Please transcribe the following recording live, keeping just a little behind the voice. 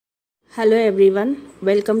Hello everyone,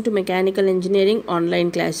 welcome to Mechanical Engineering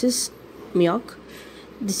online classes, MIOC.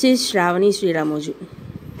 This is Shravani Sriramoju.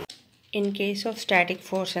 In case of static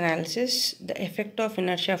force analysis, the effect of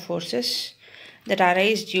inertia forces that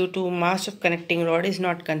arise due to mass of connecting rod is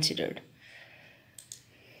not considered.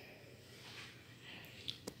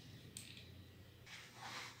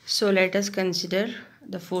 So let us consider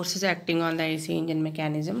the forces acting on the AC engine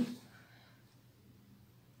mechanism.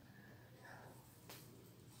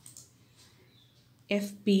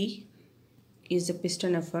 Fp is the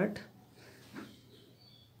piston effort,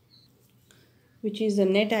 which is the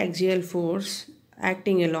net axial force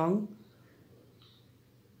acting along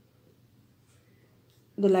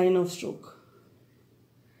the line of stroke.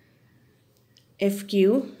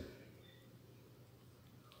 Fq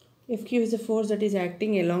is the force that is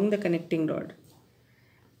acting along the connecting rod.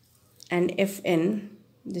 And Fn,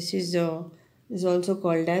 this is also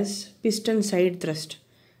called as piston side thrust.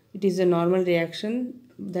 It is a normal reaction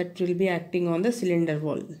that will be acting on the cylinder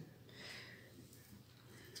wall.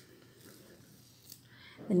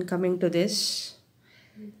 And coming to this,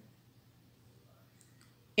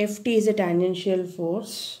 Ft is a tangential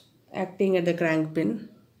force acting at the crank pin,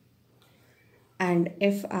 and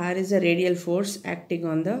Fr is a radial force acting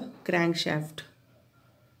on the crankshaft.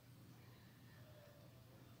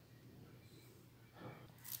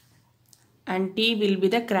 And T will be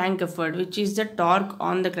the crank effort, which is the torque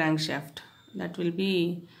on the crankshaft. That will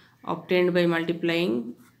be obtained by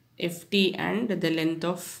multiplying Ft and the length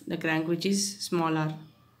of the crank, which is small r.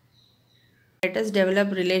 Let us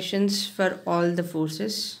develop relations for all the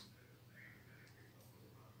forces.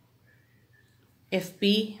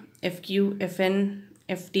 Fp, Fq, Fn,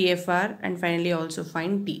 Ft, Fr, and finally also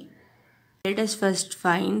find T. Let us first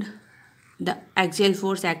find the axial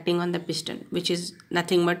force acting on the piston, which is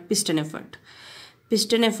nothing but piston effort.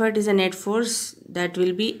 Piston effort is a net force that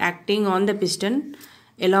will be acting on the piston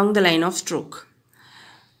along the line of stroke.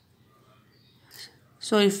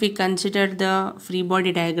 So if we consider the free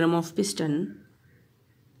body diagram of piston,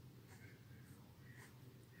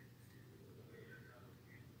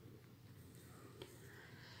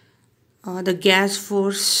 the gas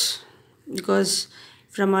force, because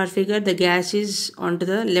from our figure the gas is onto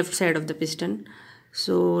the left side of the piston,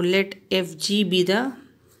 so let Fg be the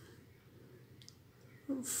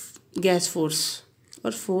gas force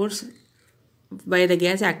or force by the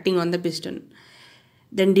gas acting on the piston.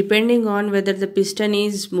 Then depending on whether the piston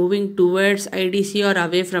is moving towards IDC or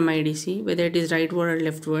away from IDC, whether it is rightward or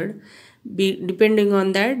leftward, depending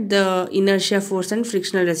on that the inertia force and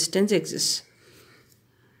frictional resistance exists.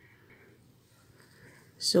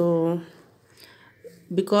 So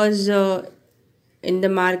because in the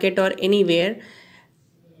market or anywhere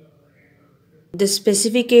the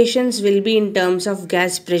specifications will be in terms of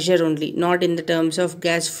gas pressure only, not in the terms of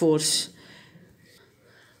gas force.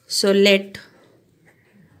 So let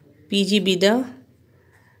Pg be the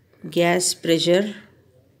gas pressure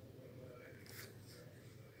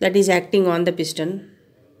that is acting on the piston,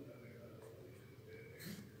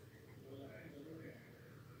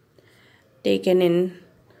 taken in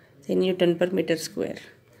say Newton per meter square,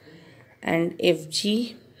 and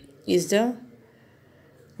Fg is the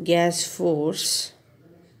gas force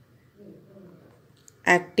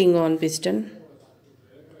acting on piston,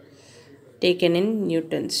 taken in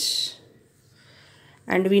newtons.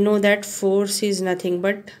 And we know that force is nothing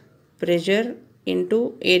but pressure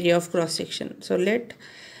into area of cross section. So let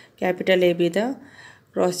capital A be the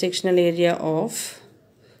cross sectional area of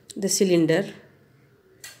the cylinder,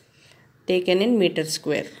 taken in meter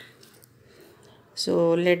square.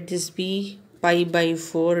 So let this be pi by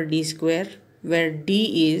 4 d square, where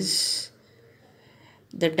d is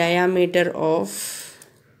the diameter of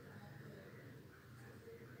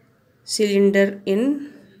cylinder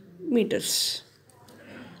in meters.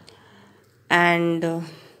 And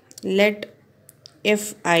let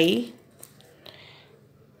Fi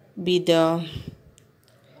be the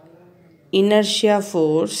inertia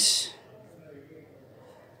force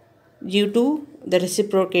due to the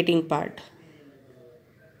reciprocating part.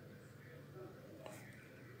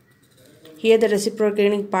 Here the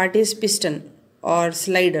reciprocating part is piston or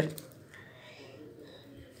slider.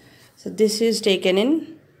 So this is taken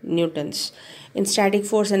in newtons. In static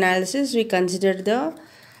force analysis, we consider the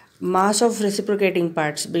mass of reciprocating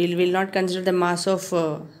parts. We will not consider the mass of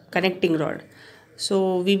connecting rod.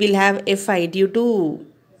 So we will have Fi due to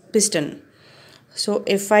piston. So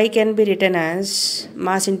Fi can be written as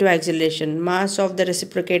mass into acceleration, mass of the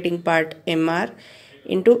reciprocating part Mr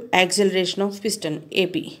into acceleration of piston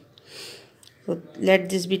AP. So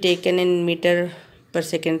let this be taken in meter per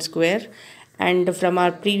second square, And from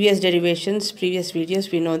our previous derivations, previous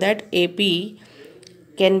videos, we know that AP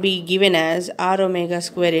can be given as r omega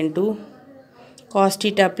square into cos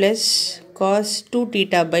theta plus cos 2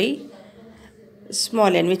 theta by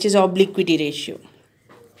small n, which is obliquity ratio.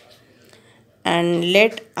 And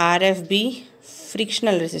let RF be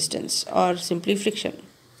frictional resistance or simply friction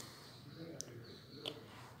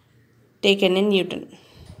taken in Newton.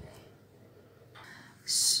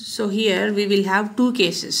 So here we will have two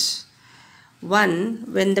cases. One,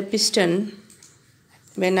 when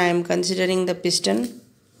I am considering the piston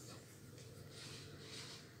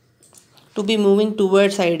to be moving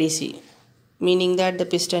towards IDC, meaning that the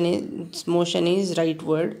piston's motion is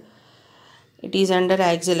rightward. It is under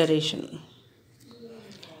acceleration.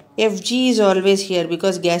 Fg is always here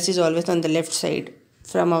because gas is always on the left side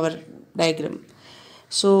from our diagram.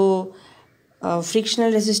 So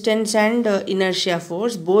frictional resistance and inertia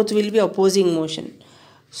force both will be opposing motion.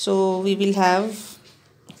 So we will have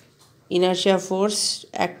inertia force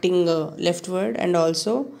acting leftward and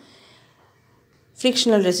also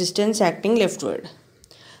frictional resistance acting leftward.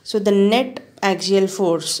 So the net axial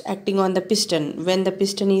force acting on the piston when the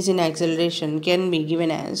piston is in acceleration can be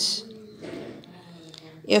given as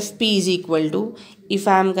Fp is equal to, if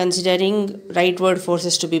I am considering rightward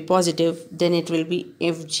forces to be positive, then it will be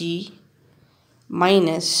Fg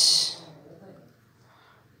minus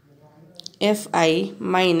Fi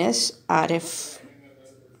minus Rf.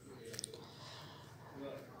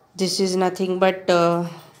 This is nothing but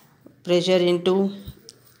pressure into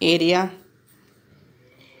area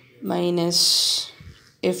minus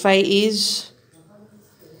Fi is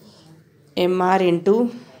mr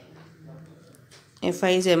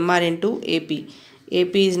into AP.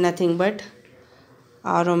 AP is nothing but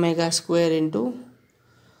r omega square into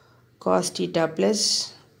cos theta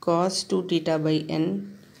plus cos 2 theta by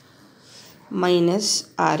n minus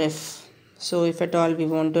Rf. So if at all we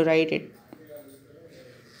want to write it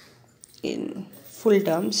in full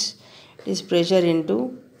terms, it is pressure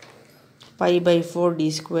into pi by 4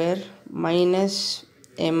 d square minus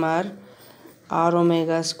mr r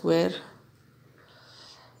omega square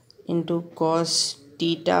into cos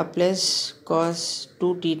theta plus cos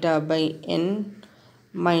 2 theta by n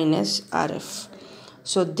minus Rf.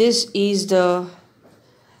 So this is the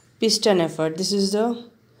piston effort. This is the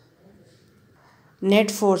net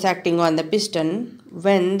force acting on the piston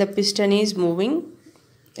when the piston is moving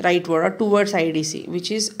rightward or towards IDC,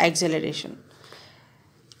 which is acceleration.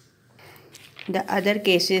 The other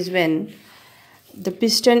case is when the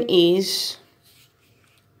piston is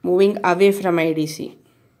moving away from IDC.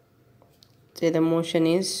 Say the motion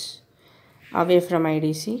is away from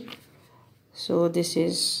IDC. So this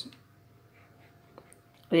is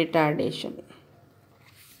retardation.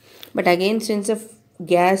 But again, since the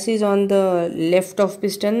gas is on the left of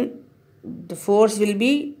piston, the force will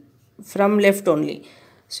be from left only.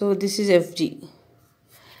 So this is Fg.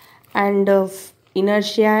 And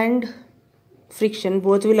inertia and friction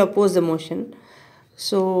both will oppose the motion.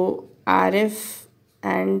 So Rf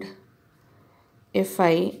and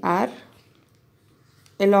Fi are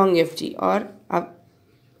along Fg or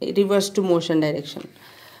reverse to motion direction.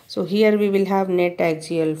 So here we will have net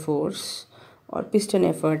axial force or piston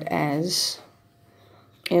effort as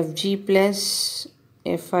Fg plus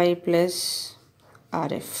Fi plus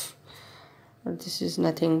Rf. This is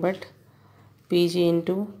nothing but Pg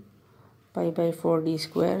into pi by 4 d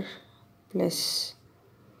square plus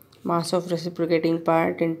mass of reciprocating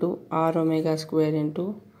part into r omega square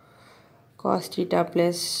into cos theta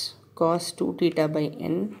plus cos 2 theta by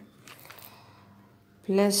n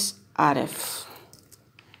plus Rf,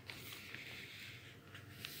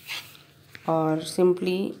 or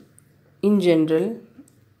simply in general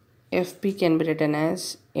Fp can be written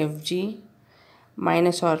as Fg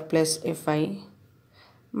minus or plus Fi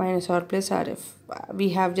minus or plus Rf. We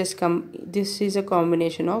have just this is a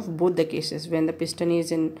combination of both the cases when the piston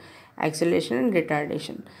is in acceleration and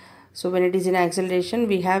retardation. So when it is in acceleration,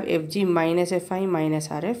 we have Fg minus Fi minus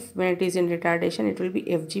Rf. When it is in retardation, it will be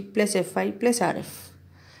Fg plus Fi plus Rf.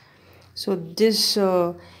 So this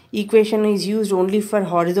equation is used only for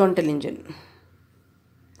horizontal engine.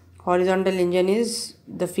 Horizontal engine is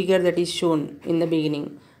the figure that is shown in the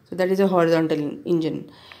beginning. So that is a horizontal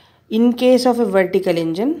engine. In case of a vertical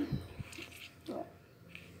engine,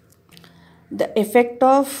 the effect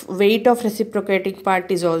of weight of reciprocating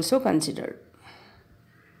part is also considered.